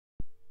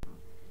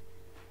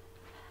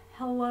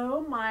Hello,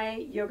 my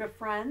yoga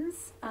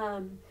friends.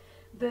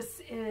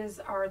 This is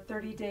our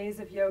 30 days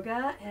of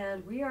yoga,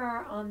 and we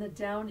are on the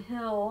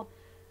downhill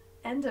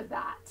end of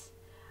that.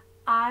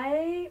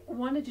 I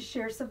wanted to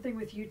share something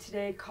with you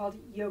today called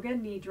Yoga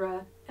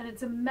Nidra, and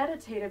it's a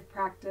meditative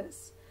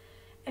practice.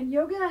 And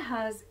yoga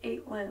has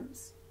 8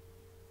 limbs.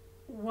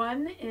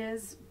 One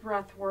is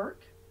breath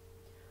work,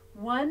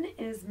 one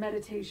is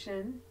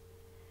meditation,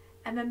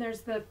 and then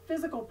there's the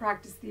physical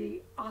practice,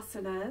 the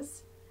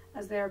asanas,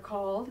 as they are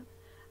called.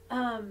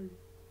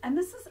 And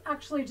this is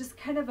actually just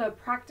kind of a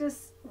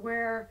practice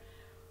where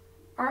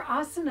our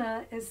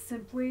asana is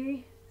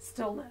simply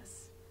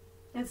stillness.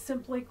 It's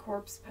simply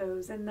corpse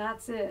pose, and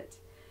that's it.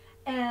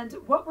 And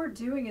what we're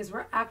doing is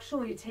we're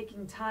actually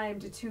taking time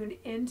to tune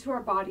into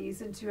our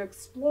bodies and to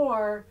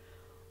explore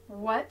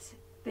what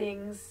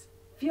things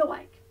feel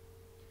like.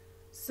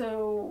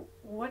 So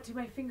what do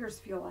my fingers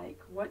feel like?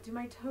 What do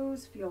my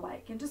toes feel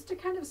like? And just to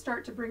kind of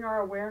start to bring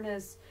our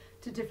awareness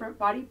to different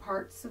body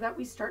parts so that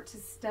we start to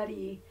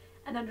study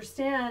and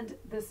understand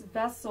this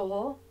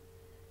vessel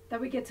that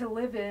we get to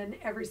live in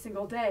every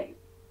single day.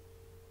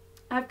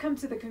 I've come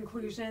to the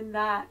conclusion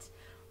that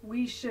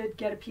we should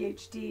get a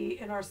PhD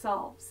in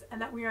ourselves and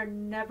that we are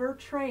never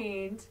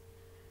trained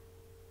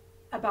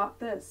about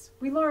this.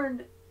 We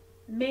learn,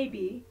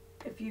 maybe,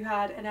 if you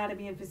had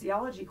anatomy and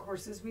physiology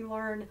courses, we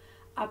learn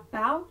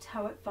about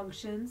how it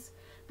functions,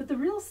 but the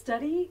real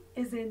study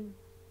is in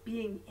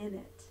being in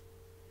it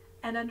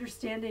and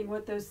understanding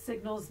what those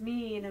signals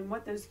mean and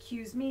what those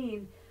cues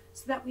mean,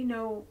 so that we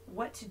know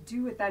what to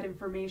do with that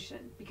information,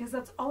 because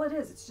that's all it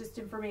is. It's just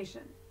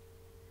information.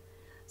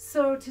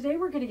 So today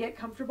we're going to get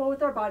comfortable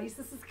with our bodies.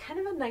 This is kind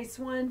of a nice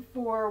one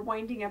for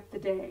winding up the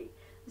day.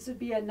 This would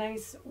be a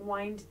nice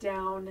wind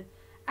down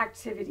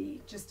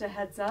activity, just a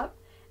heads up.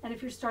 And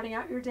if you're starting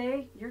out your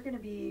day, you're going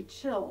to be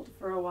chilled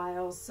for a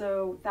while,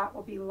 so that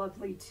will be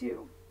lovely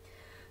too.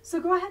 So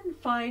go ahead and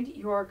find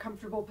your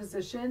comfortable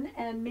position,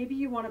 and maybe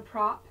you want to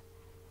prop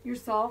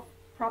yourself,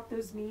 prop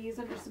those knees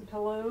under some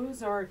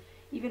pillows, or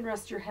even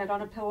rest your head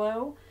on a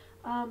pillow,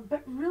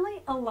 but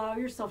really allow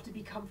yourself to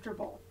be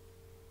comfortable.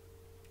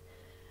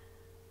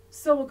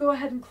 So we'll go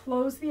ahead and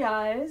close the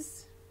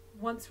eyes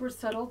once we're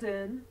settled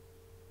in.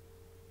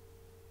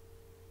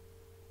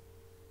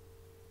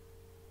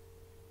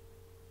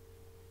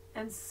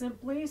 And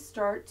simply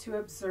start to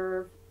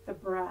observe the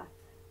breath.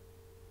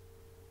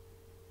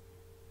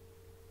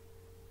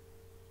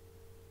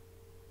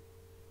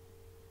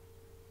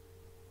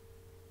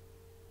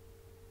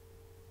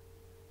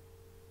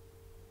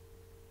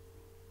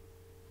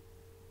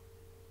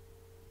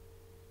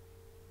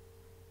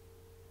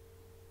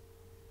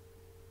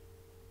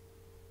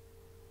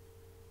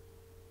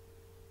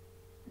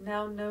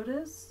 Now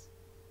notice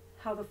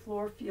how the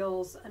floor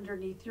feels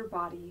underneath your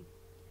body,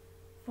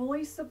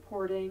 fully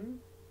supporting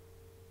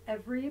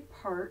every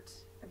part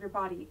of your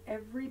body,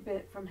 every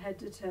bit from head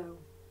to toe.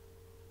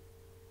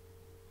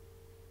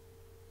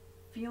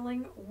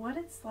 Feeling what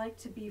it's like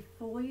to be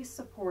fully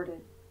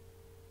supported.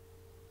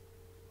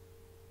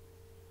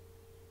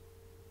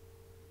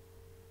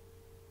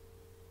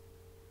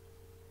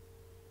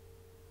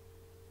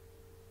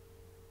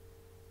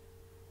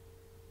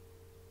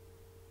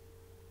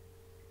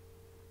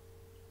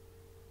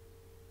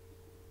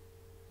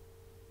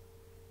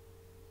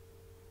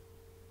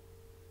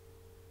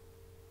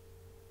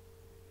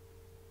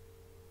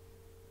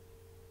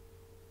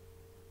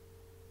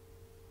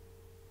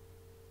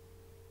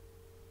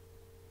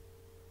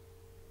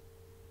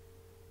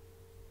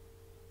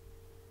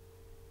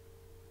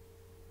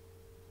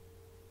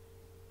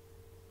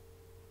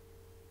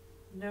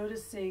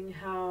 Noticing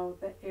how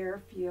the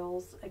air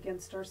feels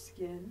against our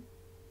skin.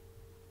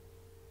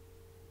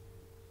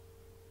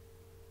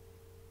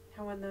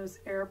 How when those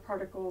air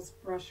particles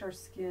brush our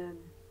skin,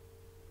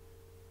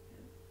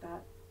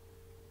 that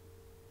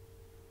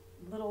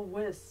little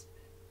wisp.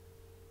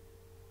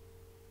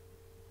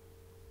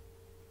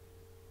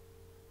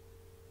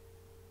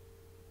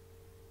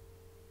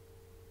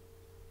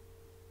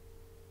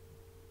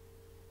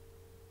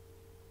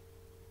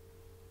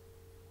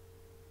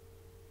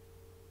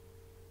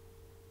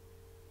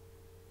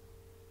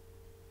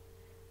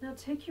 Now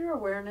take your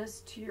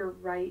awareness to your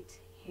right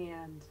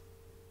hand.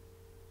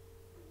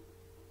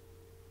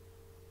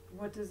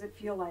 What does it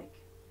feel like?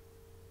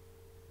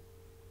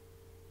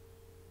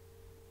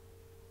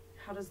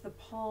 How does the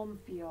palm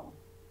feel?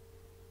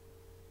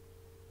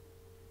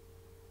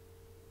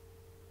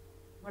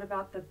 What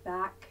about the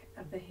back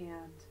of the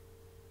hand?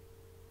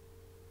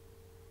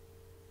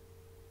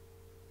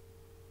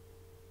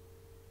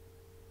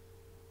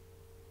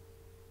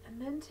 And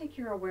then take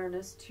your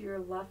awareness to your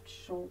left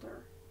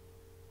shoulder.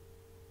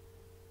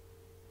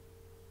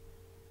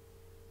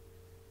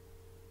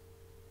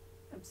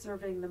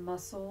 Observing the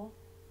muscle,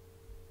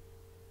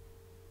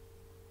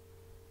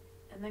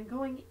 and then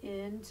going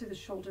into the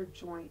shoulder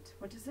joint.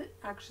 What does it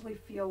actually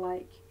feel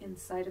like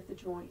inside of the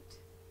joint?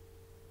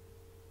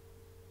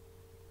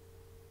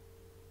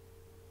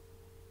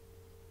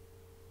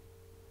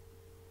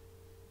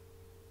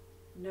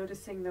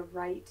 Noticing the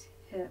right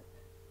hip.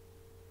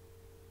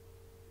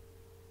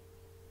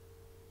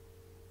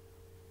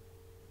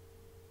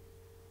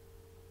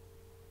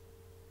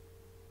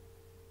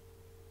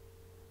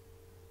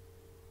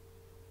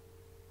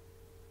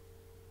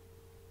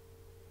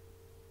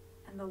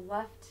 and the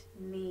left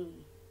knee.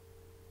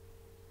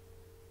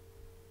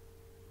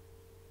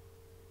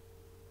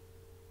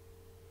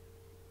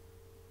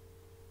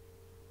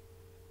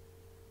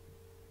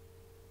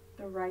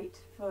 The right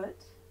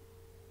foot.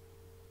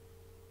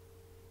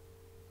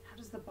 How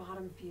does the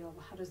bottom feel?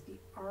 How does the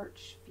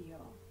arch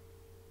feel?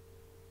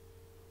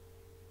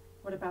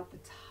 What about the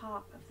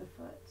top of the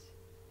foot?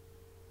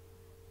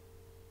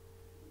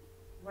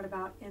 What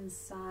about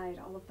inside?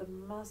 All of the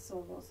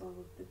muscles, all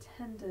of the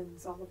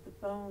tendons, all of the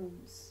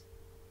bones.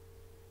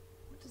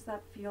 What does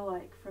that feel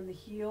like from the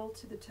heel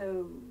to the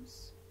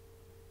toes?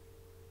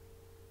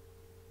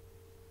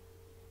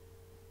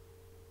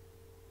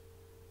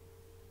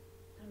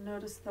 And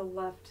notice the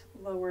left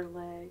lower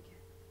leg.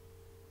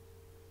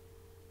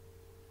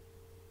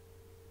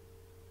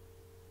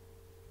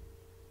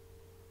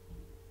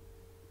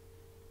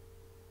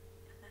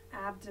 And the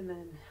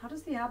abdomen. How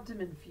does the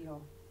abdomen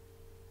feel?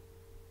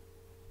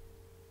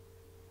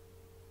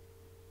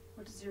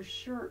 What does your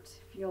shirt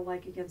feel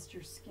like against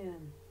your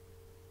skin?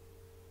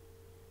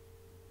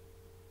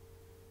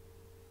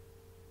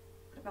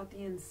 What about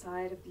the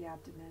inside of the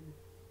abdomen?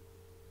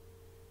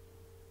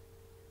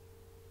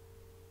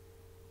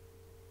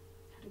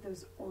 How do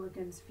those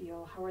organs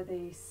feel? How are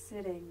they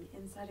sitting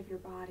inside of your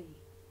body?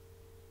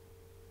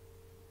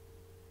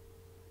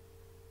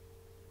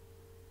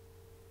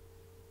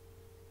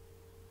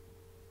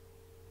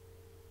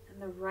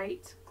 And the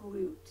right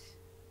glute.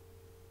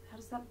 How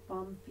does that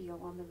bum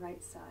feel on the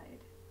right side?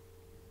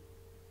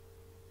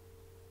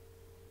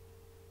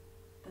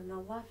 Then the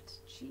left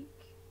cheek.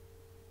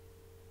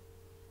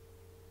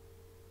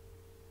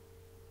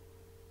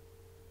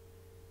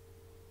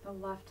 The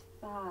left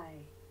thigh.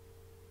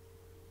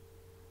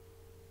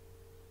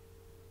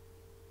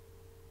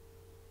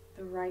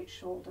 The right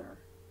shoulder.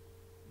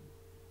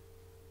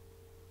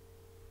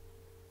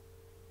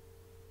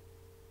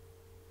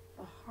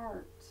 The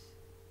heart.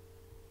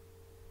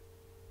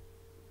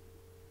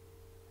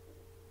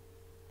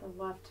 The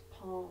left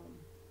palm.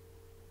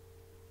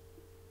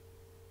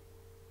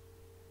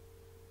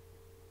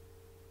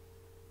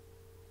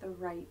 The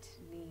right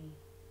knee.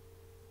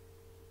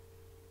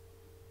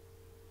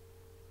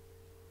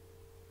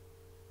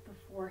 The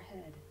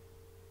forehead.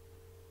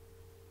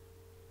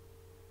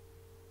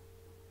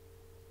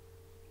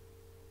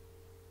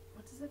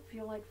 What does it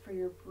feel like for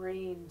your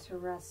brain to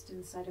rest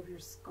inside of your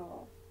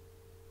skull?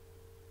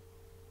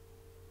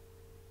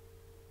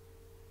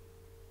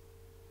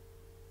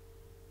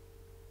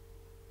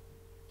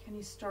 Can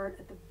you start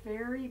at the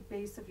very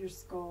base of your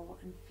skull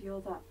and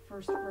feel that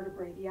first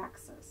vertebrae, the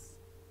axis?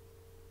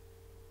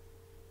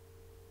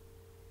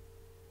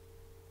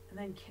 And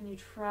then can you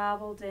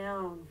travel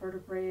down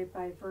vertebrae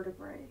by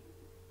vertebrae?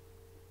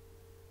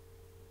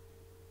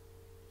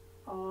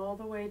 All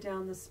the way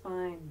down the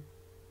spine.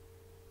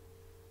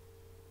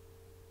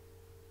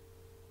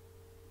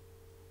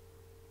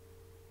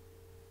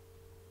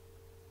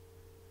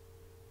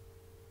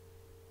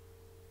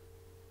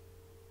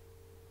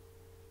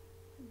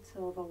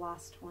 Until the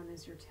last one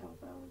is your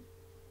tailbone.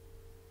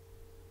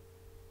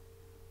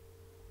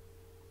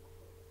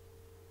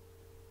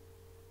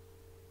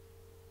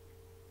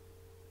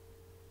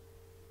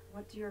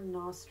 What do your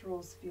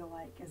nostrils feel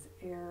like as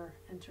air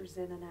enters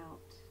in and out?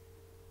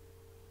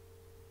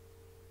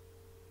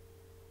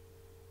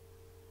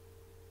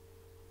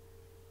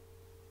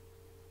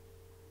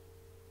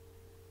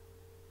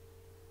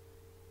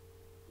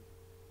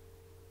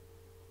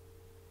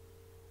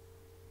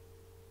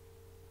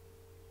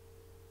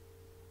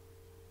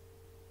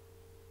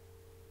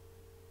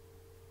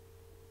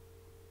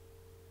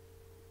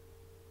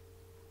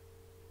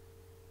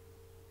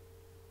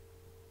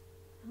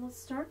 Let's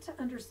start to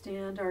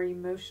understand our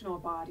emotional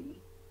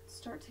body.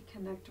 Start to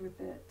connect with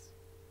it.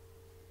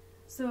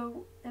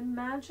 So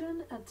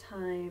imagine a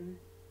time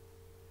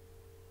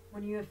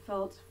when you have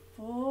felt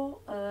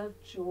full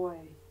of joy.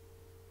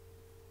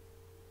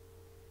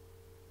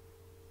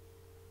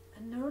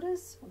 And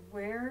notice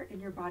where in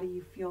your body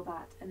you feel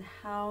that and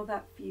how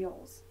that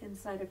feels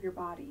inside of your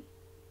body.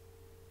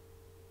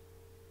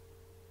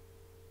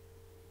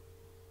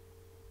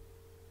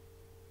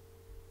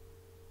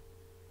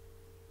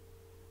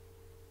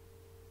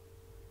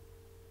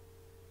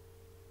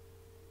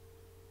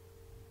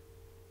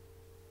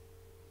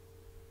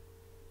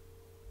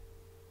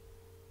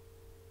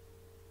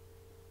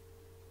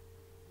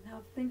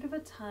 Now think of a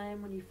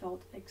time when you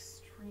felt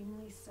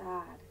extremely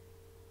sad.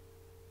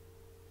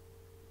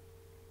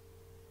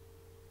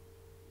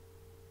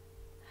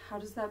 How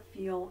does that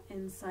feel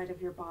inside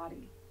of your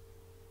body?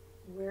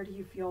 Where do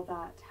you feel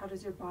that? How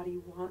does your body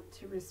want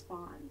to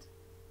respond?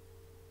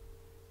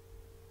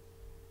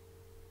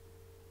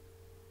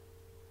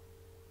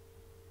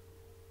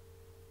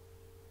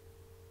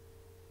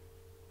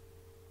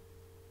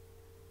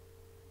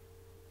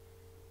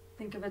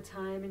 Think of a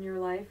time in your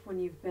life when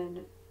you've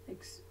been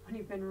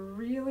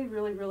really,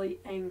 really, really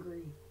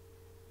angry.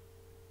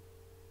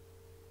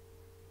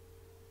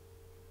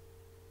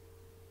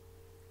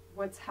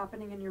 What's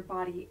happening in your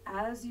body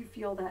as you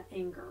feel that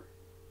anger?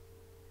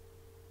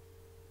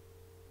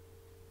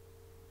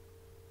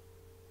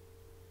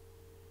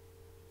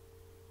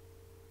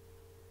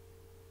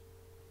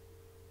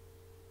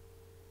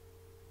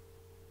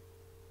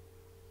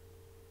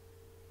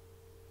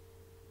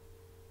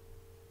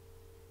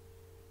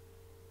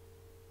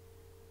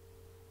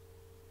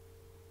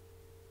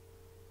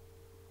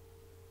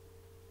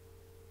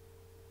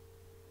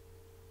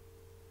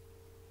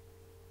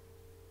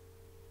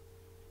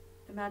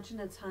 Imagine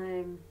a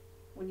time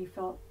when you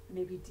felt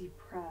maybe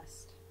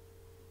depressed.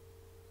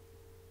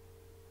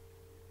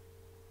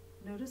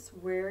 Notice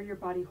where your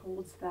body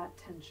holds that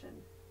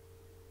tension.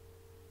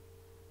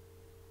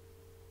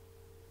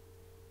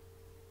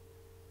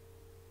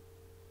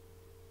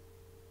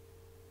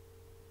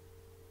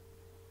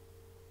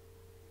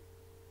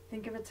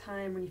 Think of a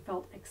time when you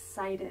felt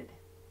excited.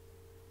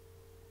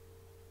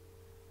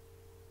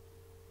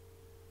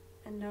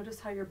 And notice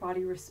how your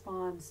body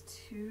responds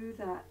to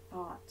that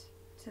thought,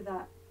 to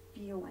that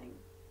feeling.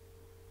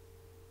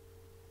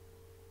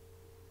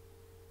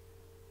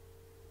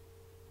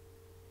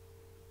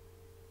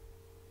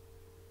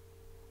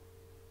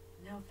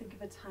 Now think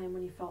of a time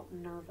when you felt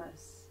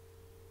nervous.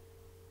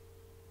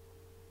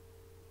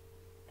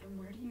 And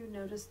where do you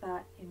notice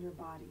that in your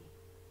body?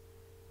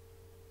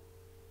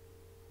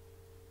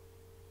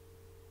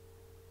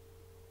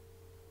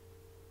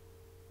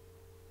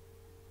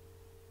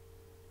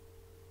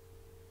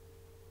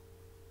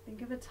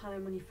 Think of a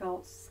time when you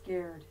felt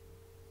scared.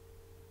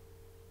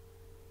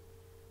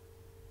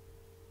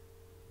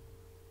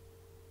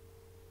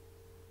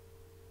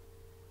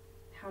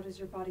 How does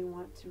your body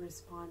want to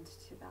respond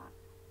to that?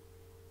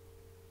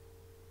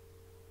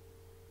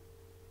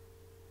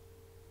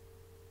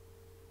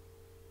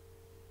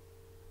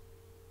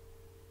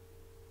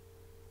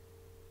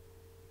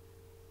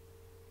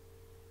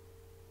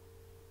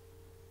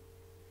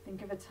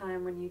 Think of a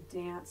time when you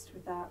danced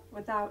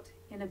without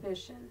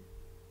inhibition.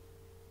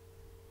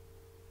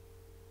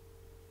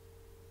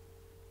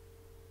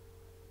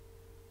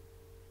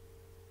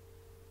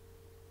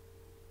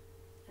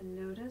 And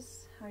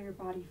notice how your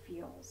body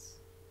feels.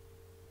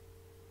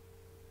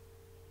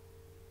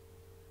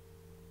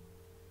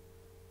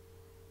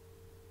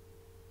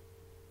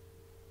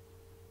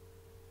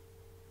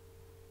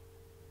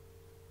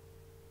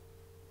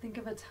 Think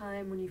of a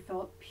time when you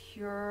felt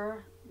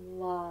pure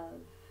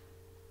love.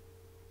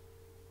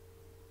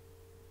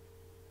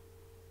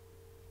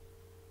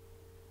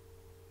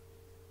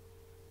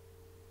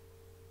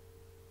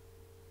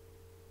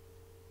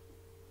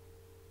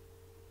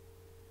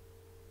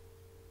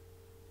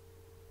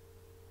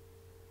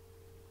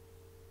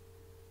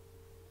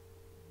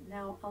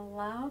 Now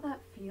allow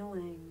that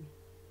feeling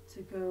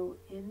to go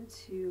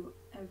into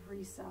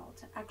every cell,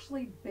 to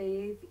actually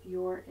bathe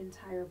your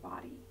entire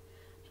body.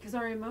 Because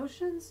our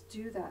emotions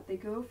do that. They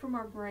go from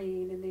our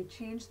brain and they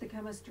change the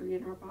chemistry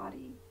in our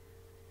body.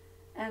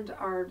 And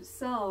our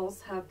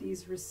cells have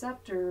these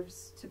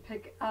receptors to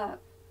pick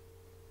up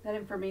that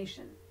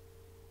information.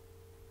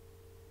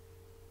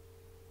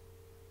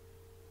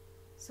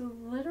 So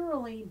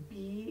literally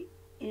be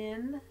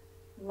in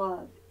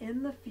love,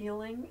 in the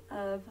feeling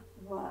of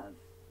love,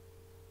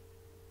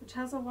 which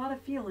has a lot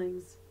of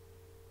feelings.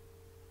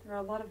 There are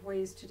a lot of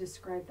ways to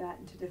describe that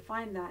and to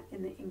define that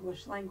in the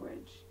English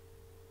language.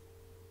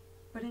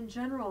 But in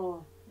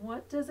general,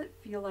 what does it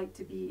feel like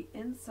to be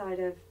inside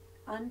of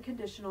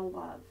unconditional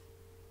love?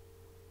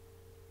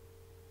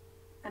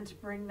 And to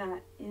bring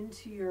that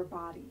into your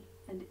body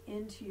and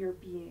into your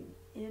being,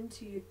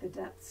 into the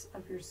depths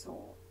of your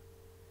soul,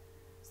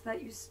 so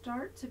that you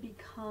start to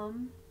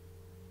become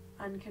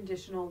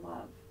unconditional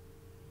love.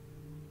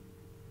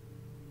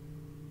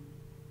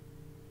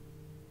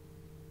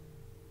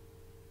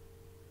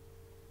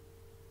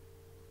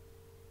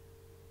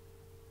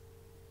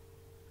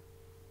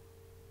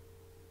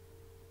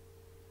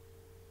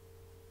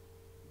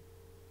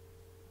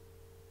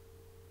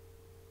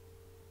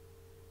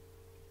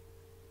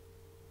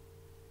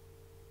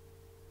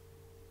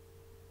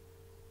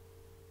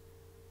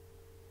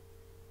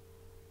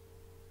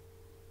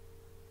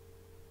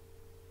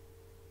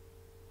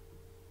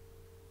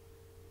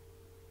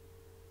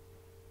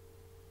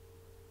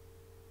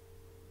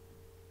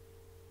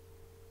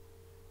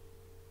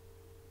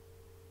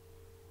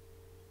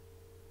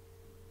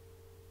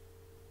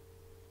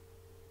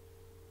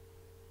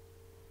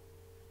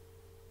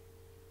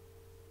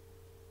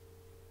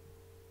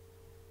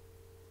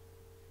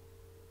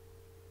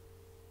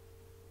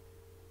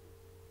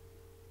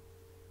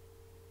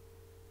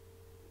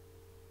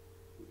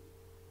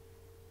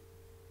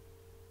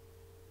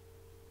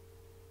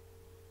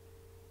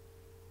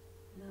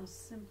 Now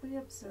simply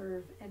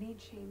observe any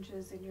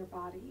changes in your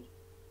body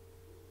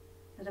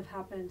that have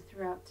happened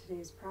throughout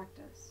today's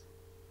practice.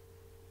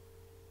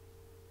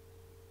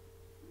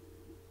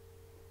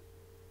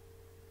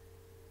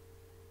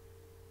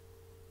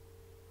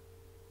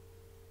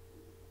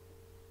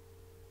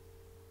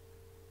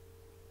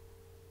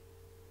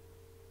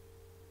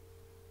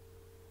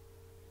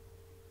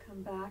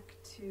 Come back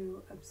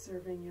to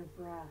observing your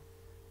breath.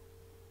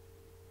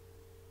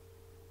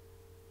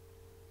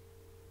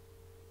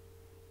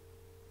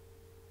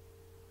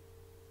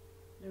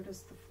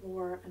 Notice the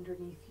floor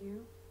underneath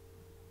you.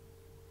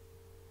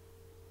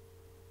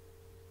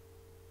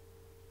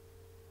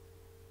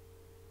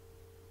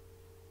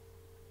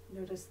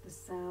 Notice the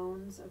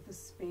sounds of the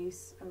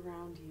space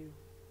around you.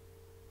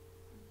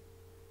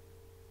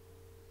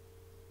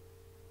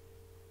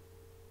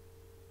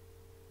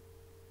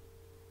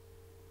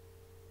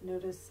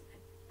 Notice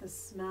the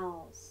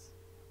smells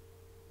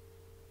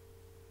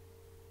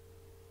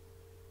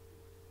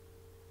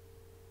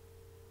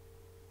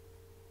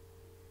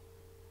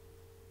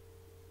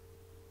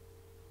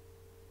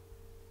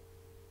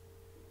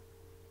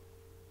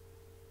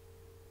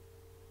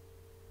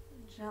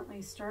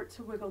gently start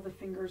to wiggle the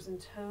fingers and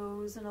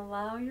toes and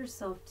allow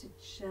yourself to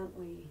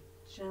gently,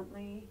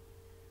 gently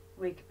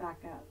wake back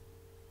up.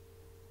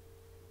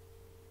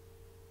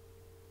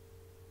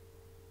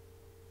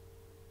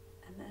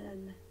 And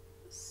then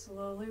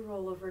slowly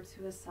roll over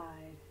to a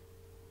side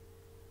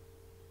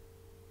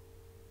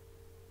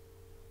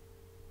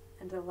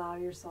and allow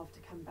yourself to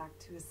come back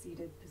to a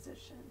seated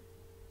position.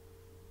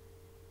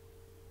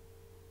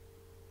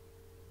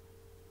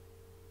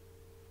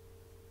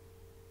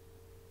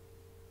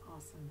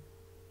 Awesome.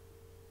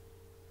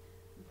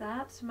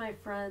 That, my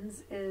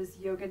friends, is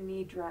Yoga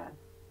Nidra.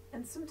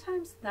 And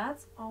sometimes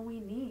that's all we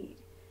need,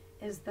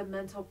 is the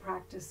mental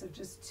practice of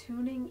just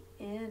tuning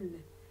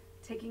in,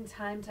 taking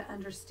time to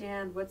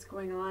understand what's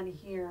going on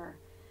here,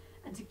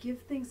 and to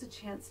give things a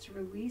chance to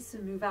release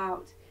and move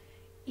out.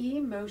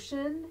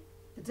 Emotion,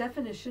 the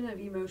definition of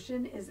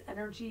emotion is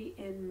energy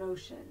in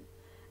motion.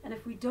 And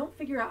if we don't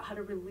figure out how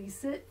to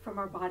release it from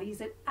our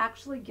bodies, it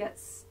actually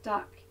gets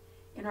stuck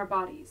in our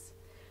bodies.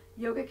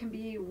 Yoga can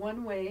be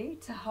one way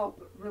to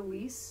help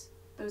release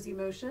those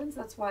emotions.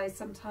 That's why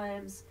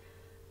sometimes,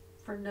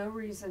 for no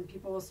reason,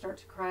 people will start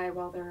to cry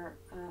while they're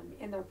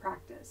in their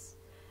practice.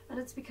 And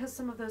it's because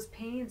some of those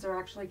pains are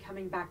actually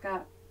coming back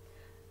up.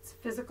 It's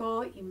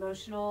physical,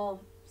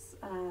 emotional,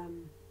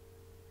 can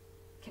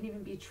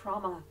even be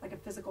trauma, like a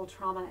physical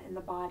trauma in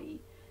the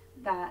body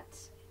that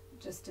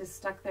just is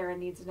stuck there and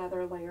needs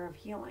another layer of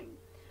healing.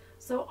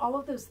 So all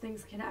of those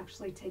things can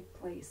actually take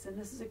place. And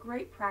this is a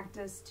great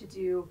practice to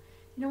do,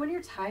 when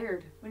you're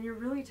tired, when you're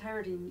really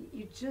tired and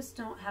you just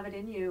don't have it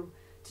in you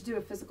to do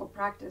a physical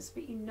practice,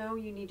 but you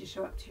need to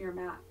show up to your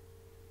mat.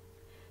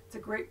 It's a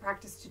great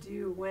practice to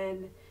do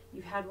when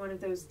you've had one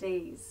of those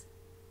days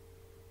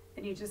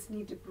and you just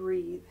need to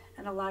breathe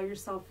and allow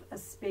yourself a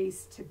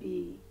space to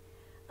be.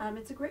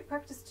 It's a great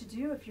practice to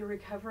do if you're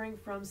recovering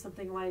from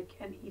something like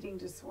an eating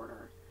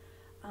disorder,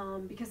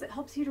 because it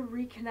helps you to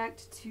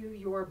reconnect to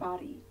your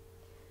body,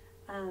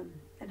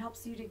 and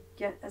helps you to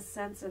get a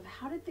sense of,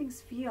 how did things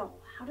feel?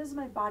 How does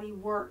my body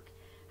work?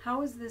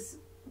 How is this?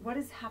 What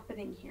is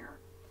happening here?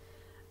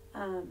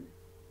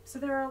 So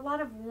there are a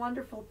lot of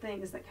wonderful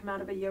things that come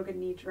out of a Yoga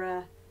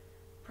Nidra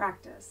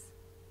practice.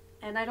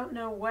 And I don't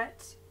know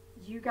what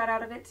you got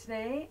out of it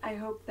today. I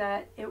hope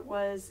that it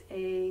was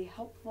a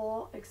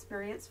helpful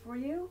experience for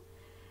you.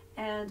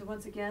 And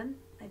once again,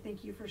 I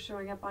thank you for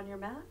showing up on your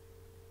mat.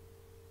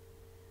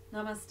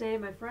 Namaste,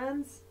 my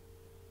friends.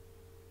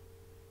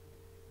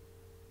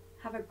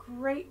 Have a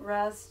great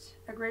rest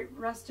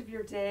of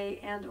your day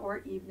and or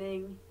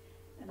evening,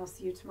 and I'll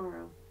see you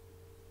tomorrow.